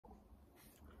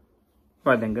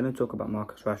Right then, going to talk about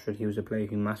Marcus Rashford. He was a player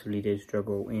who massively did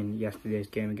struggle in yesterday's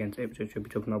game against Ipswich. We'll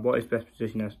be talking about what his best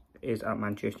position is at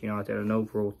Manchester United and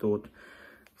overall thought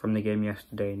from the game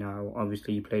yesterday. Now,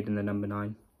 obviously, he played in the number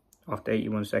 9. After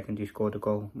 81 seconds, he scored a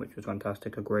goal, which was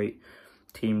fantastic. A great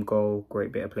team goal,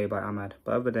 great bit of play by Ahmad.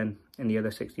 But other than in the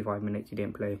other 65 minutes, he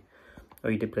didn't play.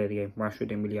 Or he did play the game. Rashford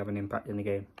didn't really have an impact in the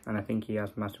game. And I think he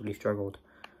has massively struggled.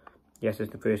 Yes,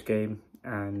 it's the first game,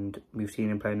 and we've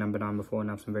seen him play number 9 before and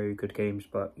have some very good games,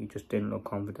 but he just didn't look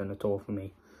confident at all for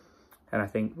me. And I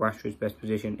think Rashford's best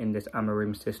position in this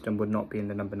Amorim system would not be in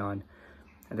the number 9.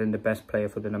 And then the best player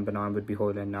for the number 9 would be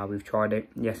Højlund. Now, we've tried it.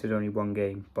 Yes, it's only one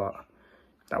game, but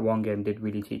that one game did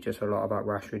really teach us a lot about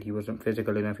Rashford. He wasn't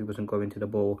physical enough, he wasn't going to the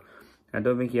ball. I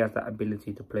don't think he has that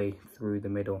ability to play through the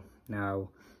middle. Now,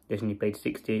 listen, he played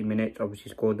 68 minutes,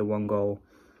 obviously scored the 1 goal.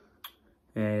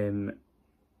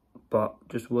 But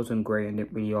just wasn't great and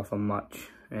didn't really offer much.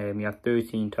 He had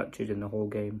 13 touches in the whole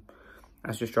game.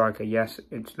 As a striker, yes,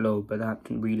 it's low, but that's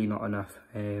really not enough.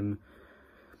 You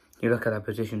look at the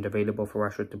positions available for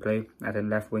Rashford to play. I think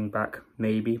left wing back,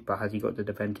 maybe, but has he got the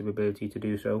defensive ability to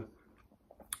do so?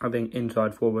 I think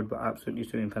inside forward, but absolutely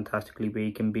doing fantastically. But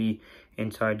he can be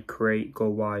inside, create, go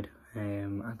wide.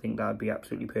 I think that would be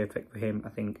absolutely perfect for him. I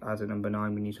think as a number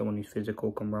 9, we need someone who's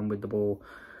physical, can run with the ball.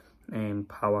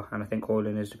 Power, and I think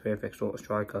Højlund is the perfect sort of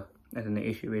striker. And then the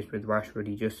issue is with Rashford,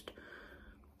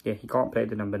 he can't play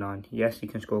the number 9. Yes, he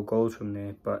can score goals from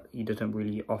there, but he doesn't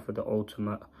really offer the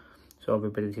ultimate sort of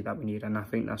ability that we need. And I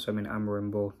think that's something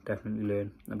Amorim will definitely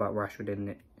learn about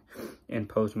Rashford in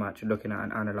post-match, looking at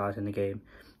and analysing the game.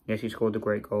 Yes, he scored a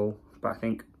great goal, but I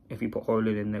think if you put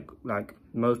Højlund in there, like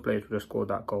most players would have scored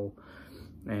that goal.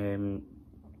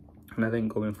 And I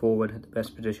think going forward, the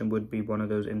best position would be one of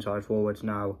those inside forwards.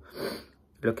 Now,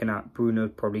 looking at Bruno,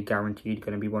 probably guaranteed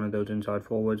going to be one of those inside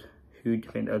forwards. Who do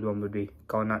you think the other one would be?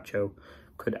 Garnacho.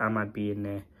 Could Ahmad be in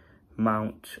there?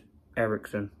 Mount,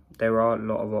 Ericsson. There are a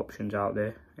lot of options out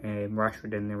there.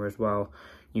 Rashford in there as well.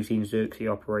 You've seen Xerxes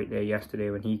operate there yesterday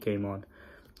when he came on.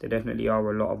 There definitely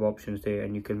are a lot of options there,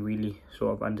 and you can really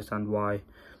sort of understand why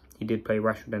he did play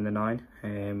Rashford in the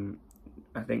 9.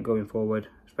 I think going forward,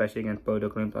 especially against Bodo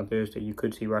Glimt on Thursday, you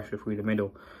could see Rashford through the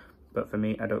middle. But for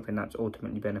me, I don't think that's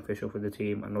ultimately beneficial for the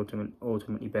team and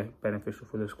ultimately beneficial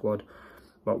for the squad.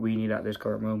 What we need at this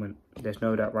current moment. There's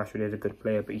no doubt Rashford is a good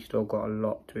player, but he's still got a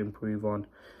lot to improve on,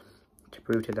 to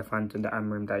prove to the fans and the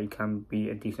Amorim that he can be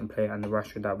a decent player, and the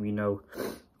Rashford that we know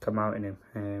come out in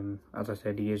him. As I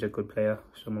said, he is a good player,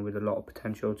 someone with a lot of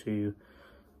potential to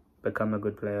become a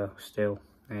good player still.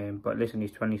 But listen,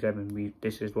 he's 27.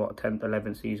 This is what 10th,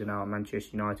 11th season out at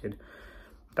Manchester United.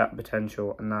 That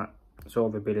potential and that sort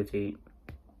of ability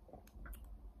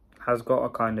has got a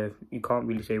kind of, you can't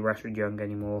really say Rashford young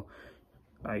anymore.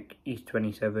 Like, he's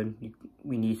 27.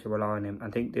 We need to rely on him. I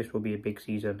think this will be a big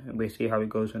season, and we'll see how it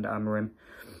goes under Amorim.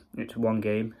 It's one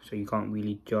game, so you can't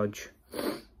really judge.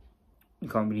 You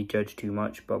can't really judge too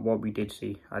much. But what we did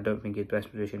see, I don't think his best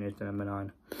position is the number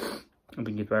 9. I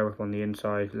think he's better up on the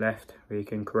inside left, where he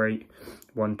can create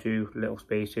 1-2 little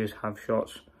spaces, have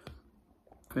shots.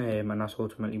 And that's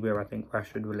ultimately where I think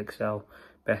Rashford will excel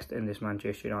best in this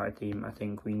Manchester United team. I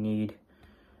think we need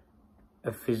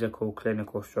a physical,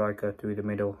 clinical striker through the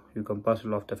middle who can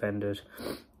bustle off defenders,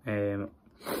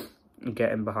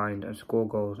 get in behind and score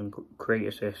goals and create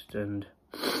assists. And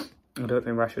I don't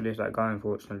think Rashford is that guy,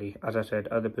 unfortunately. As I said,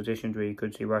 other positions where you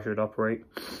could see Rashford operate,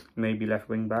 maybe left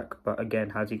wing back, but again,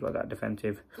 has he got that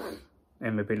defensive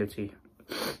ability?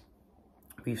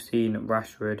 We've seen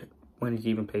Rashford, when he's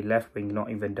even played left wing, not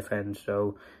even defend,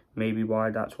 so maybe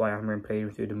that's why Amorim played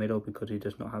him through the middle, because he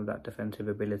does not have that defensive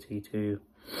ability to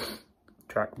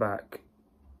track back,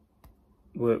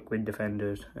 work with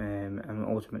defenders, and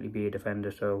ultimately be a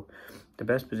defender. So the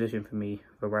best position for me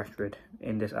for Rashford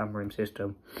in this Amorim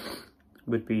system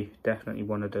would be definitely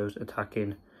one of those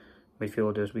attacking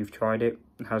midfielders. We've tried it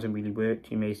hasn't really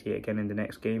worked. You may see it again in the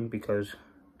next game because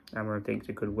Amorim thinks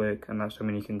it could work, and that's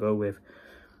something he can go with.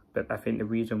 But I think the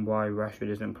reason why Rashford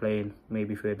isn't playing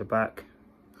maybe further back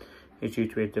is due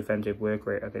to his defensive work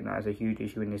rate. I think that is a huge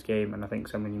issue in this game, and I think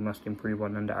something he must improve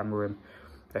on under Amorim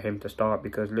for him to start.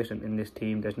 Because listen, in this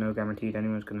team, there's no guarantee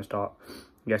anyone's going to start.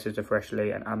 Yes, it's a fresh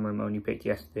slate, and Amorim only picked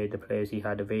yesterday the players he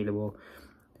had available,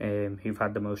 who've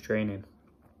had the most training.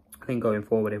 I think going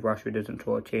forward, if Rashford doesn't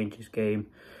sort of change his game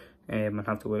and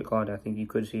have to work hard, I think you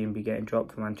could see him be getting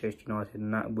dropped for Manchester United,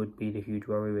 and that would be the huge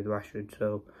worry with Rashford.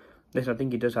 So listen, I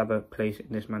think he does have a place in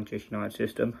this Manchester United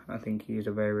system. I think he is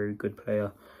a very, very good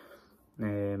player.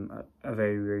 A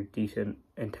very, very decent,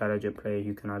 intelligent player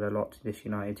who can add a lot to this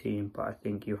United team. But I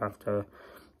think you have to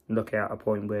look at a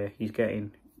point where he's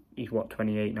getting he's what,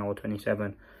 28 now or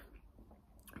 27.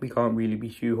 We can't really be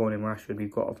shoehorning Rashford.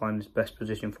 We've got to find his best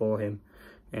position for him.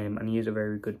 And he is a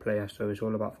very good player, so it's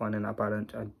all about finding that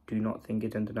balance. I do not think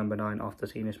it's into number 9 after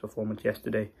seeing his performance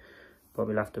yesterday, but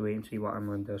we'll have to wait and see what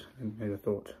Amarim does. Let me know your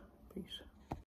thoughts. Peace.